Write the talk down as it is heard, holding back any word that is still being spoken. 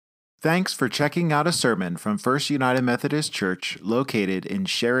Thanks for checking out a sermon from First United Methodist Church located in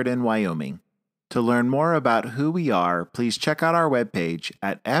Sheridan, Wyoming. To learn more about who we are, please check out our webpage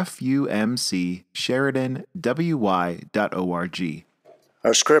at fumcsheridanwy.org.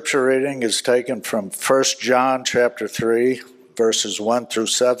 Our scripture reading is taken from First John chapter 3, verses 1 through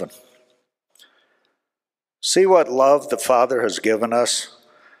 7. See what love the Father has given us,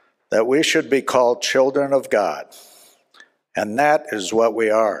 that we should be called children of God, and that is what we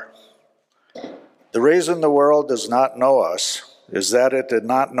are. The reason the world does not know us is that it did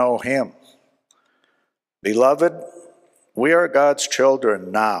not know him. Beloved, we are God's children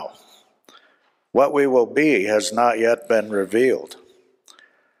now. What we will be has not yet been revealed.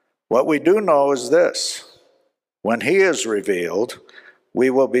 What we do know is this: when he is revealed, we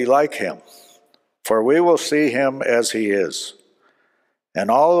will be like him, for we will see him as he is.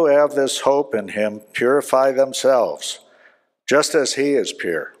 And all who have this hope in him purify themselves, just as he is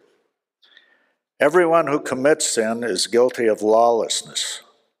pure. Everyone who commits sin is guilty of lawlessness.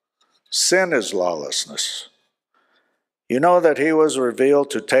 Sin is lawlessness. You know that he was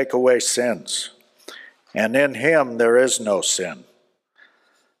revealed to take away sins, and in him there is no sin.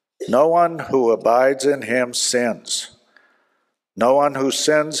 No one who abides in him sins. No one who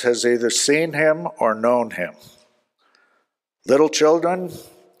sins has either seen him or known him. Little children,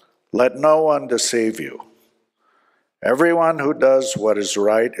 let no one deceive you. Everyone who does what is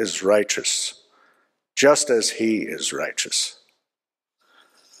right is righteous, just as he is righteous.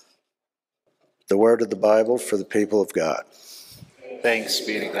 The word of the Bible for the people of God. Thanks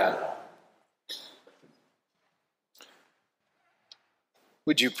be to God.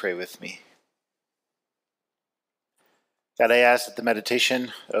 Would you pray with me? God, I ask that the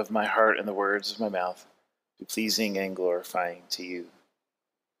meditation of my heart and the words of my mouth be pleasing and glorifying to you.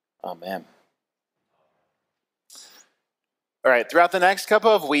 Amen. All right, throughout the next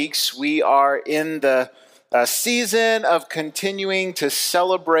couple of weeks, we are in the season of continuing to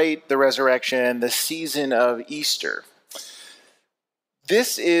celebrate the resurrection, the season of Easter.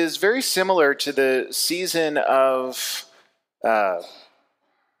 This is very similar to the season of, now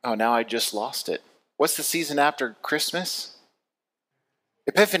I just lost it. What's the season after Christmas?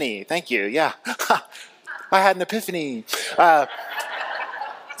 Epiphany, thank you, yeah. I had an epiphany.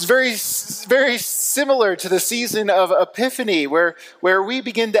 It's very similar to the season of Epiphany, where we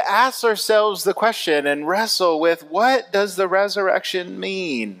begin to ask ourselves the question and wrestle with, what does the resurrection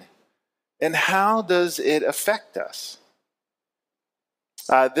mean? And how does it affect us?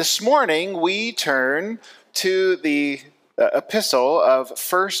 This morning, we turn to the epistle of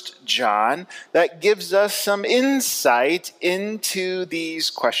First John that gives us some insight into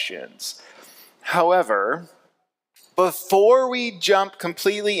these questions. However, before we jump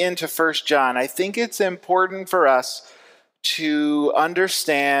completely into First John, I think it's important for us to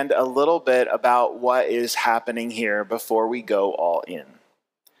understand a little bit about what is happening here before we go all in.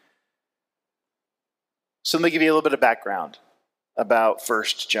 So let me give you a little bit of background about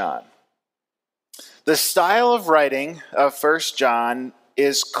First John. The style of writing of First John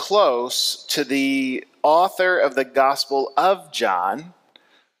is close to the author of the Gospel of John.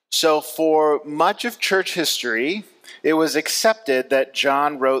 So for much of church history, it was accepted that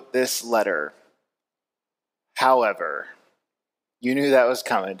John wrote this letter. However, you knew that was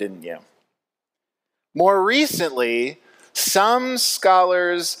coming, didn't you? More recently, some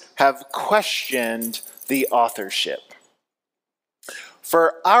scholars have questioned the authorship.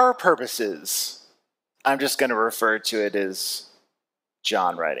 For our purposes, I'm just going to refer to it as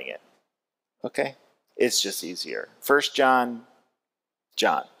John writing it. Okay? It's just easier. First John,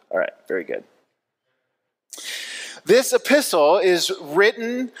 John. All right, very good. This epistle is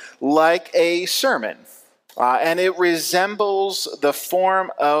written like a sermon, and it resembles the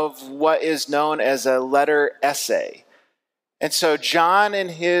form of what is known as a letter essay. And so John, in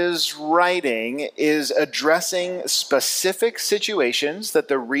his writing, is addressing specific situations that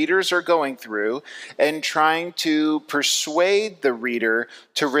the readers are going through and trying to persuade the reader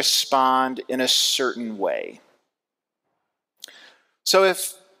to respond in a certain way. So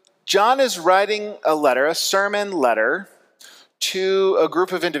if John is writing a letter, a sermon letter, to a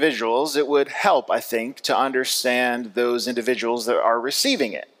group of individuals, it would help, I think, to understand those individuals that are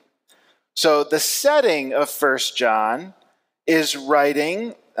receiving it. So the setting of First John is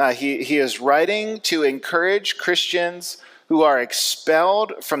writing, he is writing to encourage Christians who are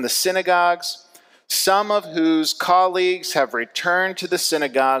expelled from the synagogues, some of whose colleagues have returned to the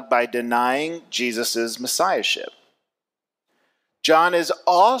synagogue by denying Jesus' messiahship. John is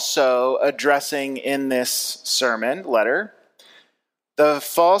also addressing in this sermon letter the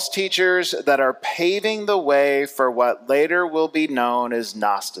false teachers that are paving the way for what later will be known as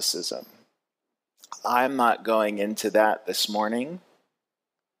Gnosticism. I'm not going into that this morning.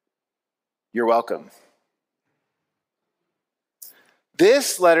 You're welcome.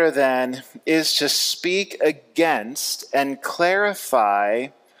 This letter then is to speak against and clarify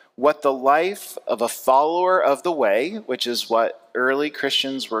what the life of a follower of the way, which is what early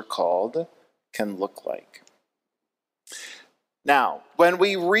Christians were called, can look like. Now, when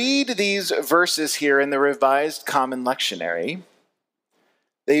we read these verses here in the Revised Common Lectionary,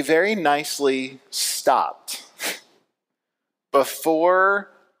 they very nicely stopped before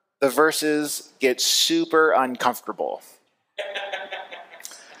the verses get super uncomfortable.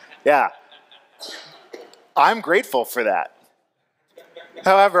 Yeah, I'm grateful for that.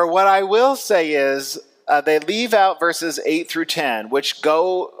 However, what I will say is they leave out verses 8 through 10, which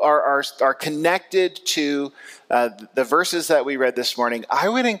are connected to the verses that we read this morning. I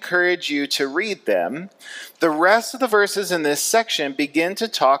would encourage you to read them. The rest of the verses in this section begin to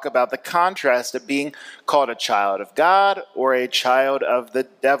talk about the contrast of being called a child of God or a child of the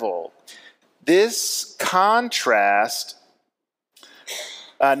devil. This contrast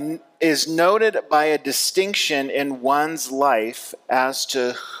is noted by a distinction in one's life as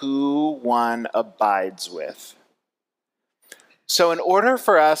to who one abides with. So in order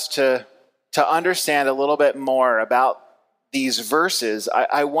for us to understand a little bit more about these verses,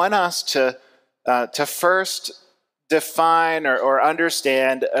 I want us to first define or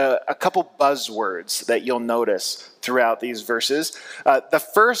understand a couple buzzwords that you'll notice throughout these verses. The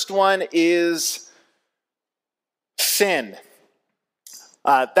first one is sin.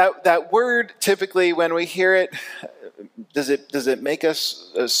 That word, typically when we hear it, does it make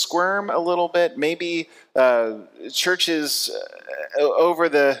us squirm a little bit? Maybe churches over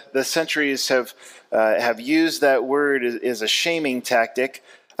the centuries have used that word as a shaming tactic.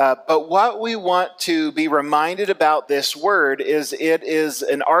 But what we want to be reminded about this word is it is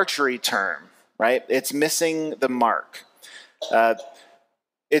an archery term, right? It's missing the mark.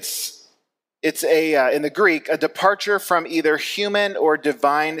 It's in the Greek, a departure from either human or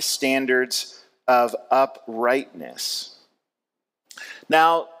divine standards of uprightness.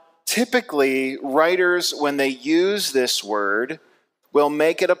 Now, typically, writers, when they use this word, will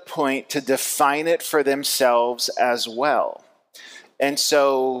make it a point to define it for themselves as well. And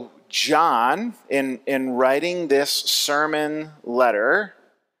so John, in writing this sermon letter,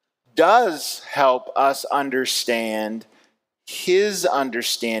 does help us understand his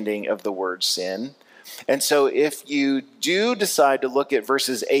understanding of the word sin. And so if you do decide to look at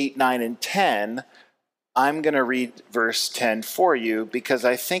verses 8, 9, and 10, I'm going to read verse 10 for you because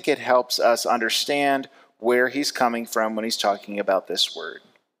I think it helps us understand where he's coming from when he's talking about this word.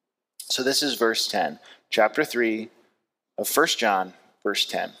 So this is verse 10, chapter 3 of First John, verse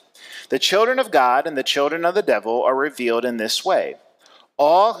 10. The children of God and the children of the devil are revealed in this way.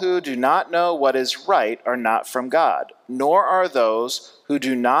 All who do not know what is right are not from God, nor are those who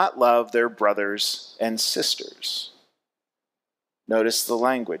do not love their brothers and sisters. Notice the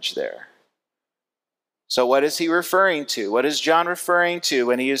language there. So what is he referring to? What is John referring to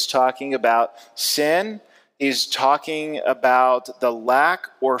when he is talking about sin? He's talking about the lack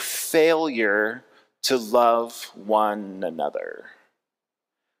or failure to love one another.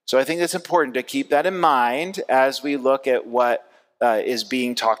 So I think it's important to keep that in mind as we look at what is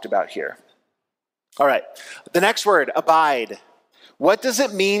being talked about here. All right, the next word, abide. What does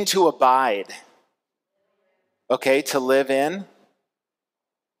it mean to abide? Okay, to live in.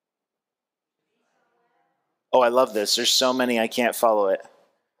 Oh, I love this. There's so many, I can't follow it.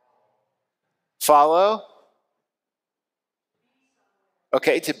 Follow.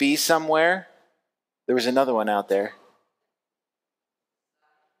 Okay, to be somewhere. There was another one out there.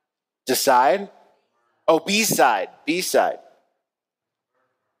 Decide. Oh, B-side. B-side.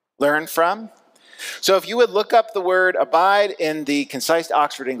 Learn from. So if you would look up the word abide in the Concise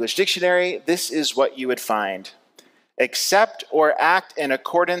Oxford English Dictionary, this is what you would find. Accept or act in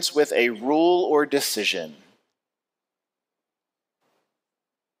accordance with a rule or decision.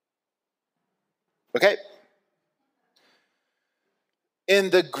 Okay.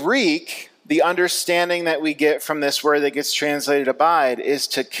 In the Greek, the understanding that we get from this word that gets translated abide is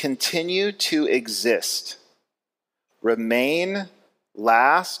to continue to exist, remain,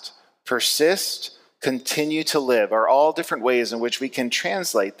 last, persist, continue to live are all different ways in which we can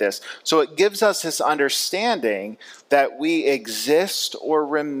translate this. So it gives us this understanding that we exist or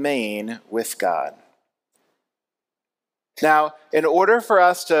remain with God. Now, in order for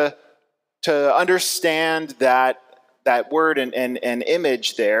us to understand that word and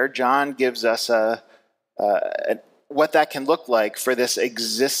image there, John gives us what that can look like for this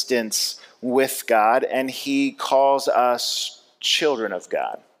existence with God, and he calls us children of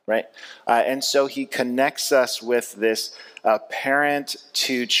God, right? And so he connects us with this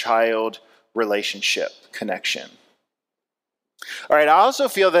parent-to-child relationship connection. All right, I also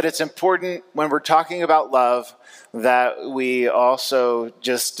feel that it's important when we're talking about love that we also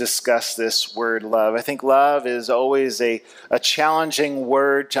just discuss this word love. I think love is always a challenging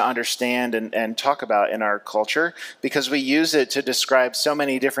word to understand and talk about in our culture because we use it to describe so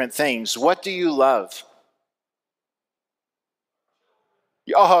many different things. What do you love?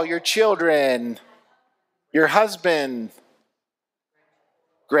 Oh, your children, your husband,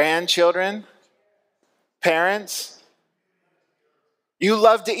 grandchildren, parents. You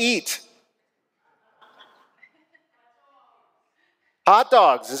love to eat. Hot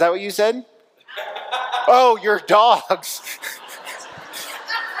dogs, is that what you said? Oh, your dogs.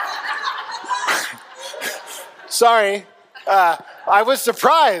 Sorry, I was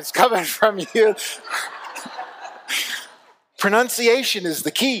surprised coming from you. Pronunciation is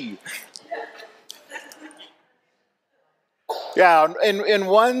the key. Yeah, in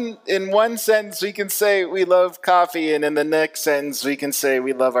one sentence we can say we love coffee, and in the next sentence we can say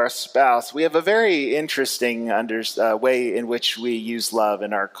we love our spouse. We have a very interesting way in which we use love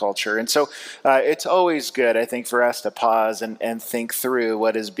in our culture. And so it's always good, I think, for us to pause and think through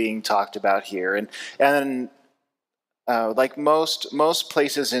what is being talked about here. And like most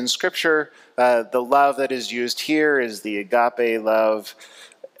places in Scripture, the love that is used here is the agape love,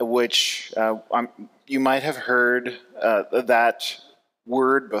 which you might have heard that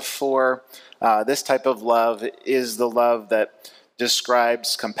word before. This type of love is the love that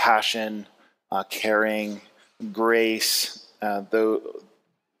describes compassion, caring, grace,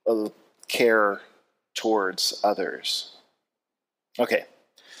 care towards others. Okay,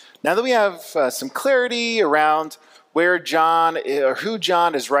 now that we have some clarity around where John or who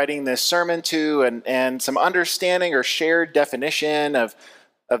John is writing this sermon to, and some understanding or shared definition of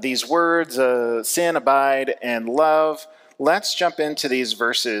these words, sin, abide, and love, let's jump into these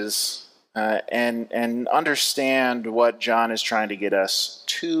verses and understand what John is trying to get us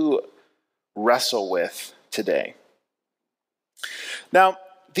to wrestle with today. Now,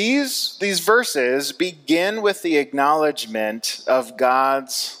 these verses begin with the acknowledgement of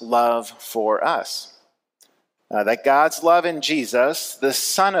God's love for us. That God's love in Jesus, the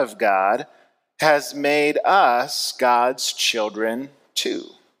Son of God, has made us God's children too.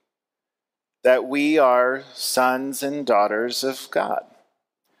 That we are sons and daughters of God.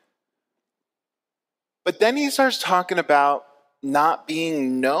 But then he starts talking about not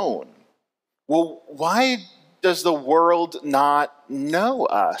being known. Well, why does the world not know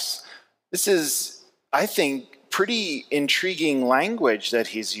us? This is, I think, pretty intriguing language that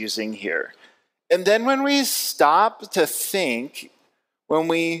he's using here. And then when we stop to think, when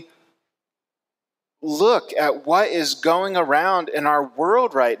we look at what is going around in our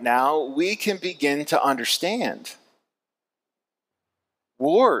world right now, we can begin to understand.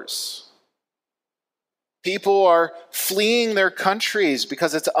 Wars. People are fleeing their countries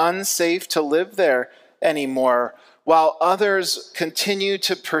because it's unsafe to live there anymore, while others continue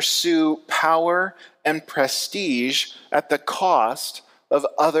to pursue power and prestige at the cost of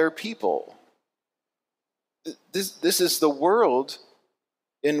other people. This is the world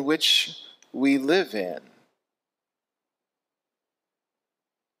in which we live in.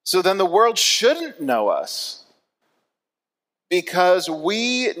 So then the world shouldn't know us because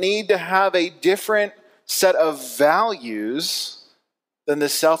we need to have a different set of values than the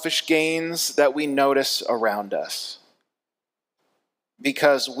selfish gains that we notice around us.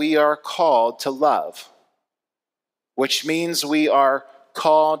 Because we are called to love, which means we are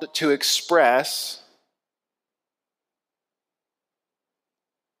called to express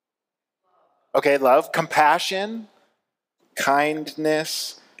love, compassion,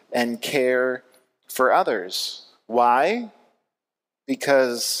 kindness, and care for others. Why?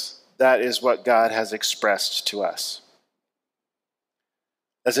 Because that is what God has expressed to us.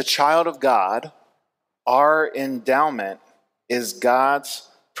 As a child of God, our endowment is God's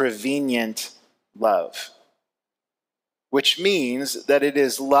prevenient love, which means that it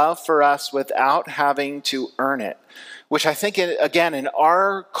is love for us without having to earn it, which I think, again, in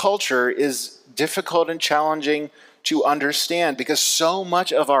our culture is difficult and challenging to understand because so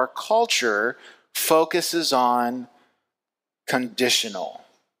much of our culture focuses on conditional.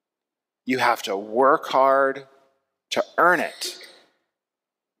 You have to work hard to earn it.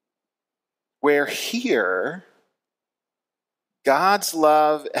 Where here, God's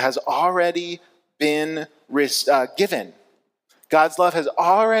love has already been given. God's love has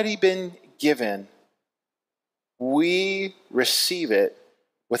already been given we receive it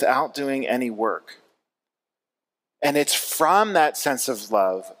without doing any work. And it's from that sense of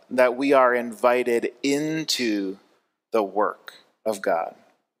love that we are invited into the work of God.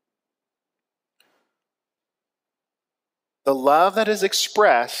 The love that is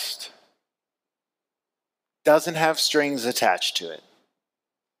expressed doesn't have strings attached to it.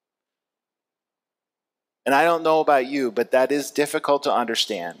 And I don't know about you, but that is difficult to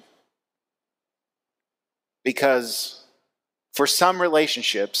understand. Because for some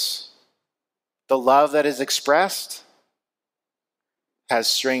relationships, the love that is expressed has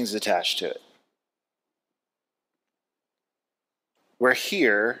strings attached to it. Where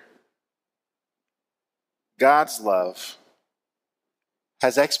here, God's love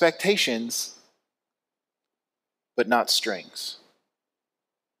has expectations, but not strings.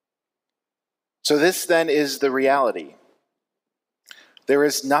 So this then is the reality. There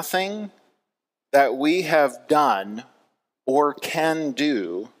is nothing that we have done or can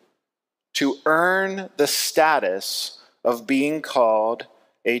do to earn the status of being called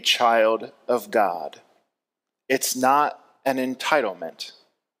a child of God. It's not an entitlement.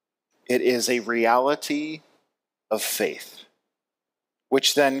 It is a reality of faith,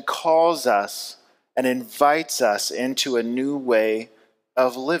 which then calls us and invites us into a new way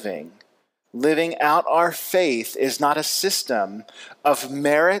of living. Living out our faith is not a system of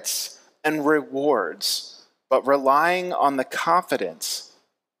merits and rewards, but relying on the confidence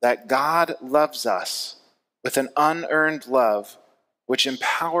that God loves us with an unearned love, which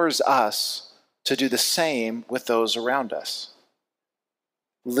empowers us to do the same with those around us.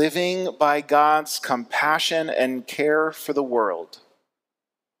 Living by God's compassion and care for the world,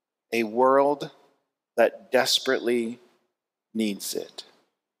 a world that desperately needs it.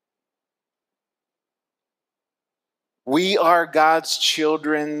 We are God's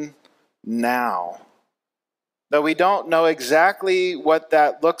children now. Though we don't know exactly what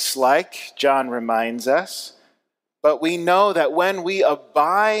that looks like, John reminds us, but we know that when we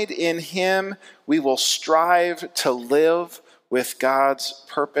abide in him, we will strive to live with God's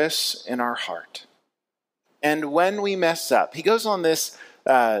purpose in our heart. And when we mess up,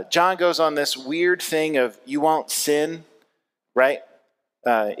 John goes on this weird thing of you won't sin, right?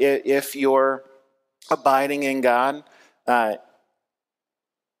 If you're abiding in God.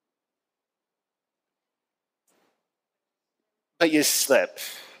 But you slip.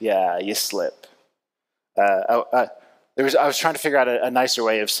 Yeah, you slip. I was trying to figure out a nicer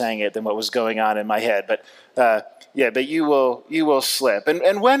way of saying it than what was going on in my head. But but you will slip.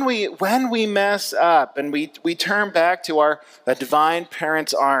 And when we mess up and we turn back to our divine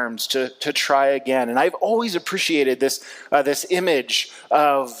parent's arms to try again. And I've always appreciated this image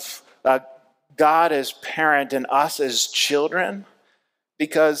of God as parent and us as children,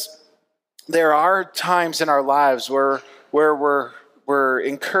 because there are times in our lives where we're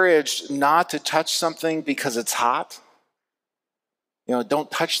encouraged not to touch something because it's hot.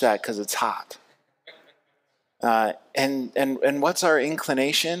 Don't touch that because it's hot. And what's our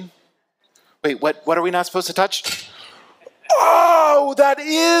inclination? Wait, what are we not supposed to touch? Oh, that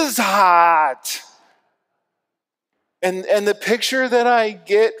is hot. And the picture that I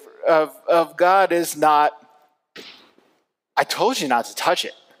get of God is not, I told you not to touch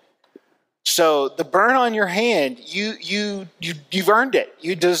it. So the burn on your hand, you've earned it.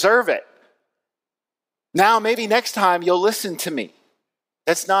 You deserve it. Now maybe next time you'll listen to me.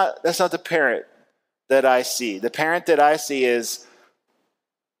 That's not the parent that I see. The parent that I see is,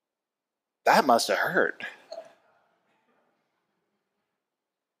 that must have hurt.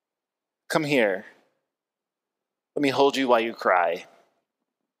 Come here. Let me hold you while you cry.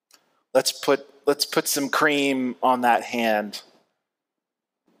 Let's put some cream on that hand.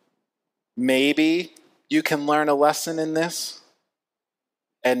 Maybe you can learn a lesson in this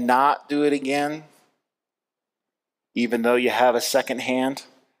and not do it again, even though you have a second hand.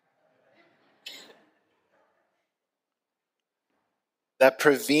 That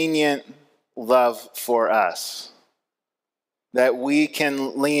prevenient love for us, that we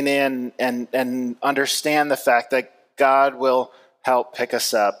can lean in and understand the fact that God will help pick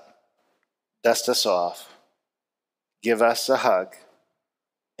us up, dust us off, give us a hug,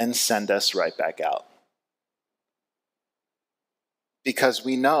 and send us right back out. Because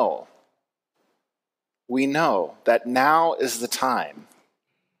we know that now is the time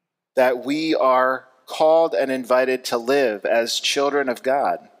that we are called and invited to live as children of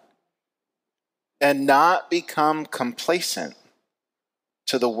God and not become complacent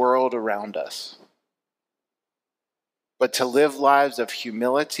to the world around us, but to live lives of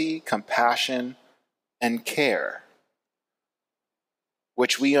humility, compassion, and care,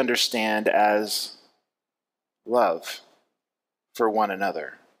 which we understand as love for one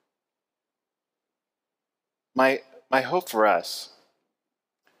another. My hope for us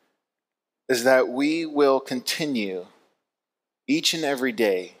is that we will continue each and every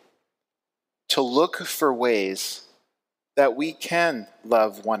day to look for ways that we can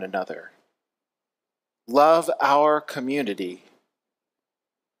love one another, love our community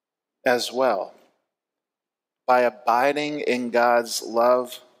as well, by abiding in God's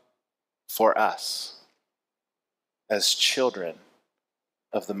love for us as children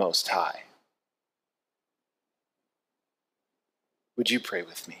of the Most High. Would you pray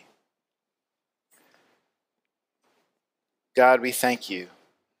with me? God, we thank you.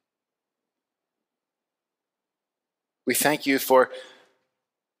 We thank you for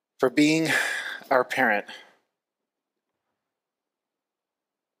being our parent,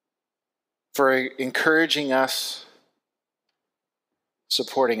 for encouraging us,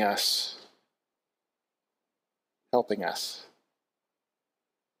 supporting us, helping us.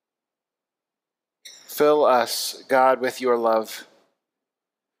 Fill us, God, with your love,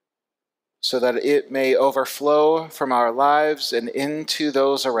 so that it may overflow from our lives and into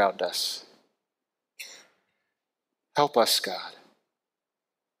those around us. Help us, God,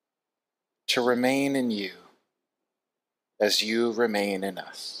 to remain in you as you remain in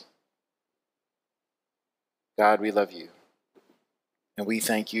us. God, we love you, and we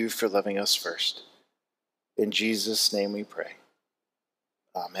thank you for loving us first. In Jesus' name we pray.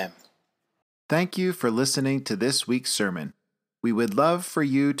 Amen. Thank you for listening to this week's sermon. We would love for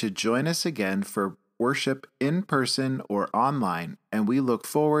you to join us again for worship in person or online, and we look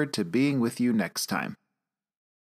forward to being with you next time.